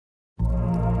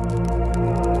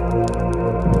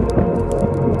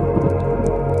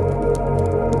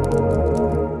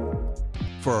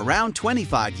around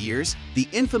 25 years, the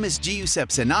infamous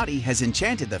Giuseppe Zanotti has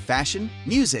enchanted the fashion,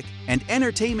 music, and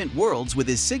entertainment worlds with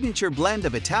his signature blend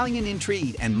of Italian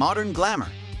intrigue and modern glamour.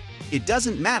 It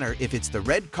doesn't matter if it's the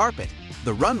red carpet,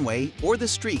 the runway, or the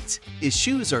streets, his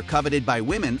shoes are coveted by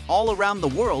women all around the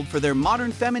world for their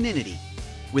modern femininity.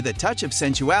 With a touch of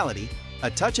sensuality, a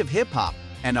touch of hip-hop,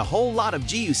 and a whole lot of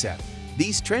Giuseppe,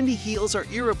 these trendy heels are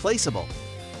irreplaceable.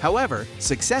 However,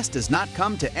 success does not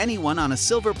come to anyone on a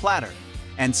silver platter,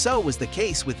 and so was the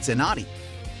case with Zanotti.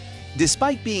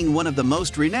 Despite being one of the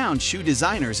most renowned shoe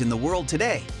designers in the world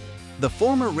today, the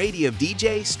former radio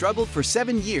DJ struggled for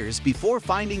 7 years before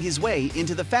finding his way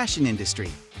into the fashion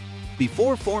industry.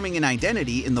 Before forming an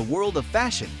identity in the world of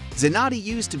fashion, Zanotti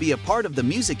used to be a part of the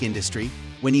music industry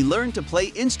when he learned to play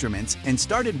instruments and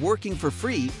started working for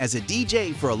free as a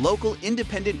DJ for a local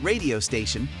independent radio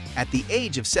station at the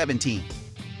age of 17.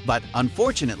 But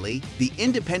unfortunately, the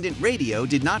independent radio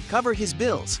did not cover his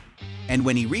bills, and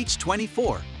when he reached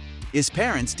 24, his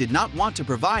parents did not want to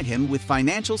provide him with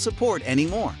financial support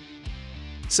anymore.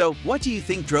 So, what do you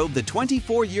think drove the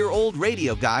 24-year-old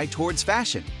radio guy towards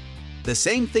fashion? The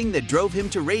same thing that drove him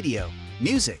to radio,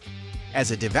 music.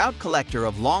 As a devout collector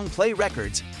of long-play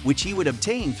records, which he would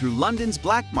obtain through London's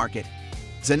black market,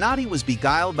 Zanotti was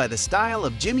beguiled by the style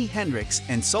of Jimi Hendrix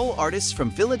and soul artists from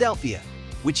Philadelphia,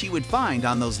 which he would find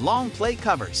on those long-play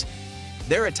covers.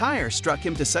 Their attire struck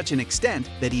him to such an extent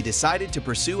that he decided to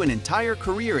pursue an entire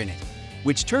career in it,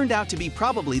 which turned out to be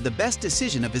probably the best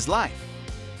decision of his life.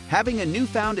 Having a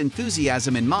newfound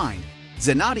enthusiasm in mind,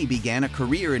 Zanotti began a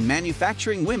career in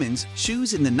manufacturing women's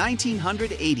shoes in the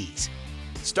 1980s.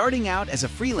 Starting out as a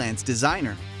freelance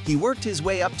designer, he worked his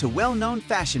way up to well-known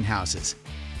fashion houses.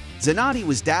 Zanotti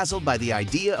was dazzled by the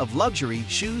idea of luxury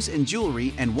shoes and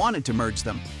jewelry and wanted to merge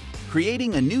them,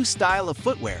 creating a new style of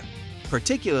footwear,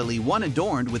 particularly one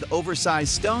adorned with oversized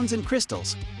stones and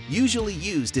crystals, usually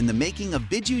used in the making of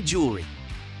bijou jewelry.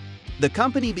 The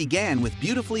company began with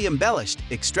beautifully embellished,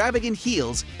 extravagant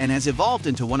heels and has evolved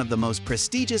into one of the most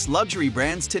prestigious luxury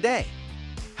brands today.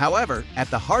 However, at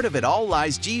the heart of it all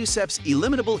lies Giuseppe's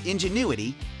illimitable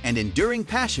ingenuity and enduring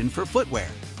passion for footwear.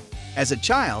 As a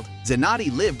child,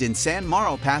 Zanotti lived in San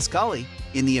Mauro Pasquale,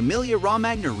 in the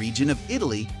Emilia-Romagna region of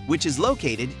Italy, which is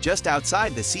located just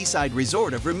outside the seaside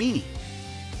resort of Rimini.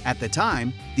 At the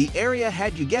time, the area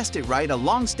had, you guessed it right, a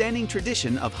long-standing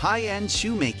tradition of high-end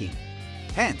shoemaking.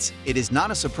 Hence, it is not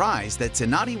a surprise that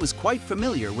Zanotti was quite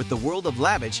familiar with the world of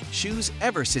lavish shoes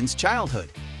ever since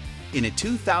childhood. In a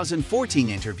 2014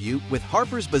 interview with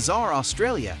Harper's Bazaar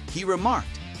Australia, he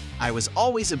remarked, "I was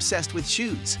always obsessed with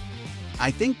shoes.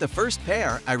 I think the first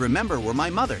pair I remember were my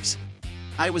mother's.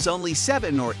 I was only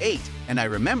 7 or 8, and I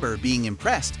remember being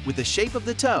impressed with the shape of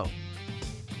the toe."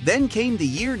 Then came the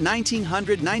year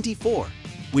 1994,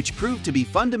 which proved to be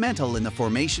fundamental in the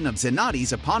formation of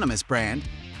Zanotti's eponymous brand,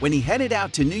 when he headed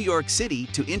out to New York City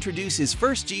to introduce his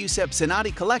first Giuseppe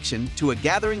Zanotti collection to a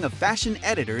gathering of fashion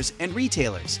editors and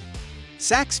retailers.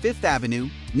 Saks Fifth Avenue,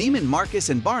 Neiman Marcus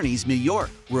and Barney's New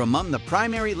York were among the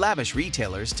primary lavish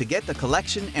retailers to get the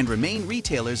collection and remain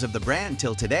retailers of the brand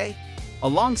till today,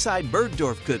 alongside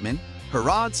Bergdorf Goodman,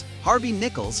 Harrods, Harvey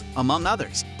Nichols, among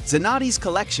others. Zanotti's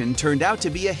collection turned out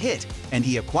to be a hit, and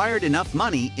he acquired enough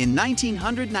money in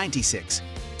 1996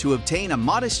 to obtain a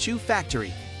modest shoe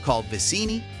factory called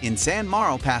Vicini in San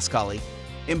Mauro Pasquale.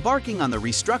 Embarking on the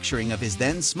restructuring of his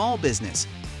then small business,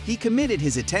 he committed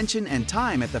his attention and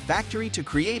time at the factory to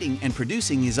creating and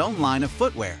producing his own line of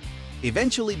footwear,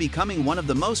 eventually becoming one of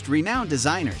the most renowned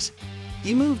designers.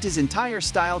 He moved his entire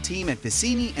style team at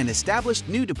Vicini and established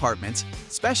new departments,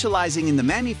 specializing in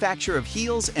the manufacture of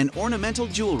heels and ornamental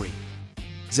jewelry.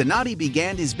 Zanotti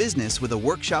began his business with a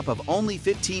workshop of only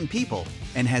 15 people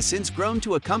and has since grown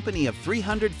to a company of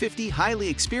 350 highly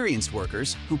experienced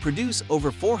workers who produce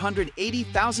over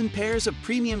 480,000 pairs of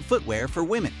premium footwear for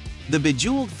women. The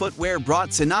bejeweled footwear brought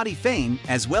Zanotti fame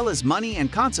as well as money, and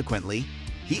consequently,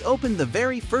 he opened the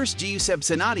very first Giuseppe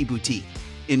Zanotti boutique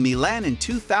in Milan in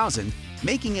 2000,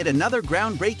 making it another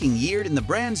groundbreaking year in the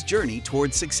brand's journey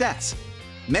towards success.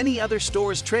 Many other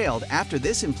stores trailed after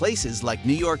this in places like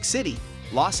New York City,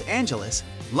 Los Angeles,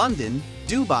 London,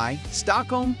 Dubai,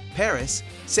 Stockholm, Paris,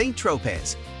 St.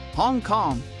 Tropez, Hong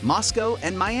Kong, Moscow,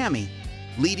 and Miami,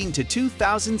 leading to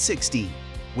 2016,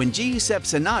 when Giuseppe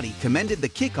Zanotti commended the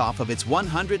kickoff of its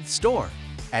 100th store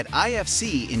at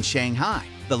IFC in Shanghai.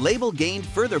 The label gained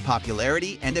further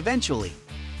popularity, and eventually,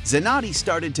 Zanotti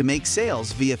started to make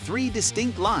sales via 3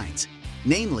 distinct lines,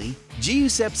 namely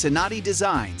Giuseppe Zanotti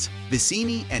Designs,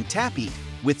 Vicini, and Tapete,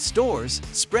 with stores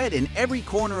spread in every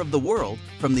corner of the world,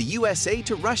 from the USA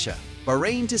to Russia,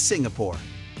 Bahrain to Singapore.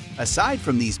 Aside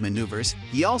from these maneuvers,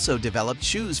 he also developed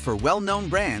shoes for well-known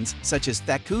brands such as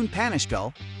Thakun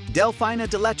Panishkul, Delphina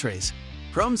Delettres,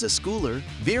 Promza Schooler,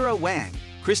 Vera Wang,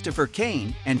 Christopher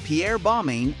Kane, and Pierre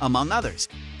Balmain, among others.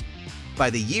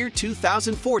 By the year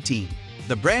 2014,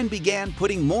 the brand began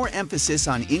putting more emphasis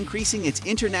on increasing its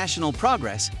international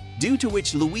progress, due to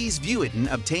which Louise Vuitton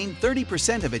obtained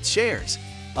 30% of its shares,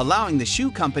 allowing the shoe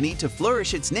company to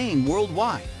flourish its name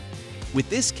worldwide. With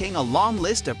this came a long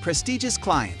list of prestigious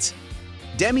clients.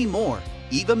 Demi Moore,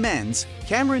 Eva Mendes,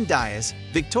 Cameron Diaz,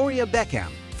 Victoria Beckham,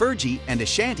 Fergie, and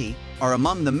Ashanti are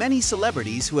among the many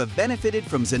celebrities who have benefited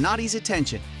from Zanotti's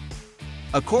attention.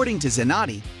 According to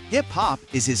Zanotti, hip-hop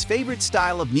is his favorite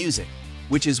style of music,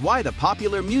 which is why the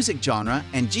popular music genre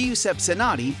and Giuseppe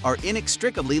Zanotti are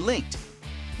inextricably linked.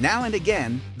 Now and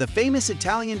again, the famous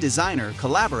Italian designer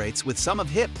collaborates with some of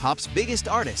hip-hop's biggest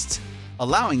artists,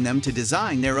 allowing them to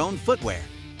design their own footwear.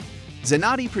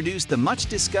 Zanotti produced the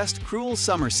much-discussed Cruel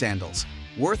Summer sandals,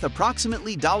 worth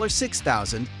approximately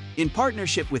 $6,000, in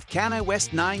partnership with Kanye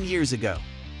West 9 years ago.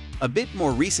 A bit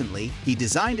more recently, he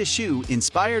designed a shoe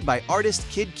inspired by artist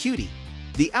Kid Cudi,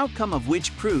 the outcome of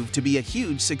which proved to be a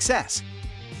huge success.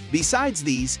 Besides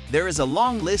these, there is a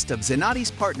long list of Zanotti's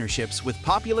partnerships with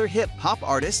popular hip-hop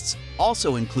artists,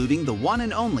 also including the one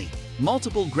and only,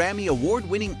 multiple Grammy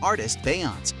Award-winning artist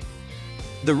Beyoncé.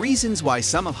 The reasons why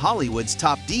some of Hollywood's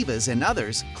top divas and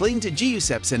others cling to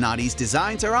Giuseppe Zanotti's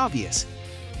designs are obvious.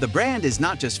 The brand is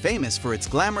not just famous for its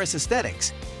glamorous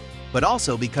aesthetics, but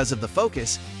also because of the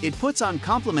focus it puts on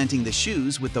complementing the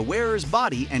shoes with the wearer's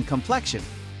body and complexion,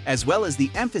 as well as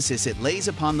the emphasis it lays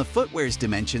upon the footwear's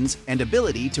dimensions and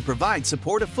ability to provide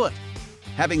support afoot.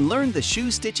 Having learned the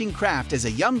shoe stitching craft as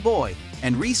a young boy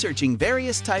and researching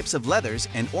various types of leathers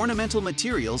and ornamental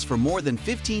materials for more than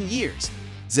 15 years,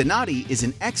 Zanotti is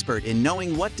an expert in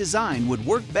knowing what design would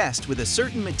work best with a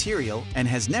certain material and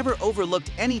has never overlooked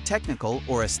any technical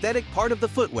or aesthetic part of the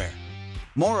footwear.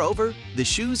 Moreover, the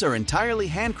shoes are entirely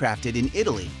handcrafted in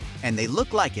Italy, and they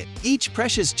look like it. Each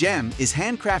precious gem is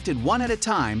handcrafted one at a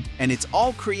time, and it's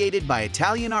all created by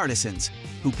Italian artisans,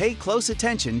 who pay close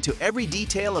attention to every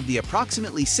detail of the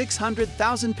approximately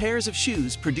 600,000 pairs of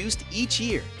shoes produced each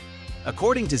year.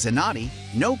 According to Zanotti,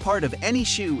 no part of any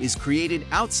shoe is created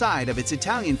outside of its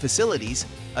Italian facilities,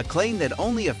 a claim that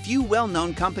only a few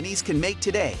well-known companies can make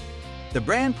today. The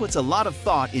brand puts a lot of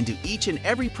thought into each and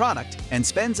every product and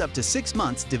spends up to 6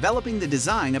 months developing the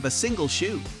design of a single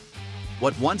shoe.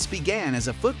 What once began as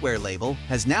a footwear label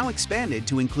has now expanded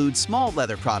to include small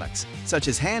leather products, such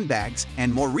as handbags,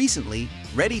 and more recently,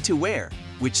 ready-to-wear,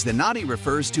 which Zanotti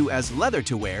refers to as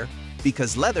leather-to-wear,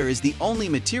 because leather is the only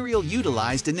material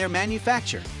utilized in their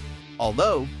manufacture.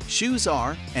 Although, shoes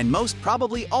are, and most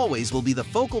probably always will be, the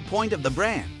focal point of the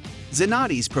brand,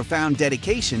 Zanotti's profound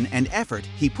dedication and effort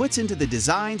he puts into the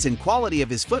designs and quality of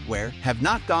his footwear have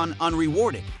not gone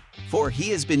unrewarded, for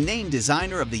he has been named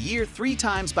Designer of the Year 3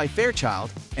 times by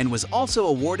Fairchild and was also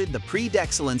awarded the Prix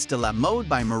d'Excellence de la Mode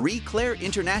by Marie Claire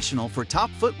International for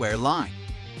top footwear line.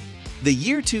 The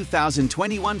year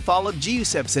 2021 followed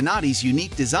Giuseppe Zanotti's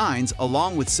unique designs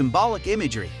along with symbolic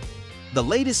imagery. The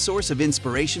latest source of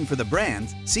inspiration for the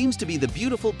brand seems to be the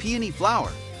beautiful peony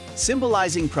flower,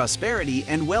 symbolizing prosperity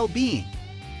and well-being.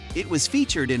 It was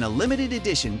featured in a limited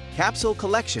edition capsule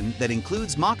collection that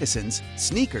includes moccasins,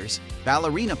 sneakers,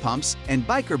 ballerina pumps, and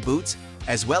biker boots,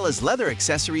 as well as leather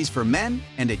accessories for men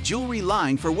and a jewelry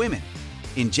line for women.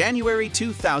 In January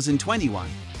 2021,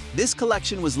 this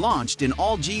collection was launched in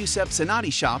all Giuseppe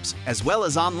Zanotti shops as well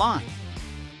as online.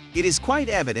 It is quite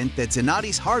evident that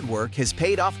Zanotti's hard work has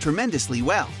paid off tremendously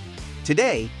well.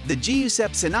 Today, the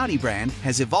Giuseppe Zanotti brand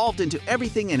has evolved into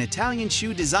everything an Italian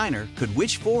shoe designer could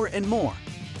wish for and more.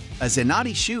 A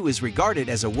Zanotti shoe is regarded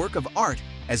as a work of art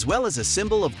as well as a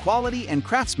symbol of quality and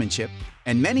craftsmanship,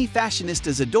 and many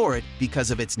fashionistas adore it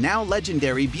because of its now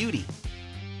legendary beauty.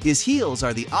 His heels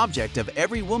are the object of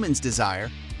every woman's desire,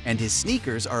 and his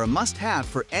sneakers are a must-have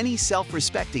for any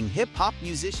self-respecting hip-hop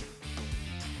musician.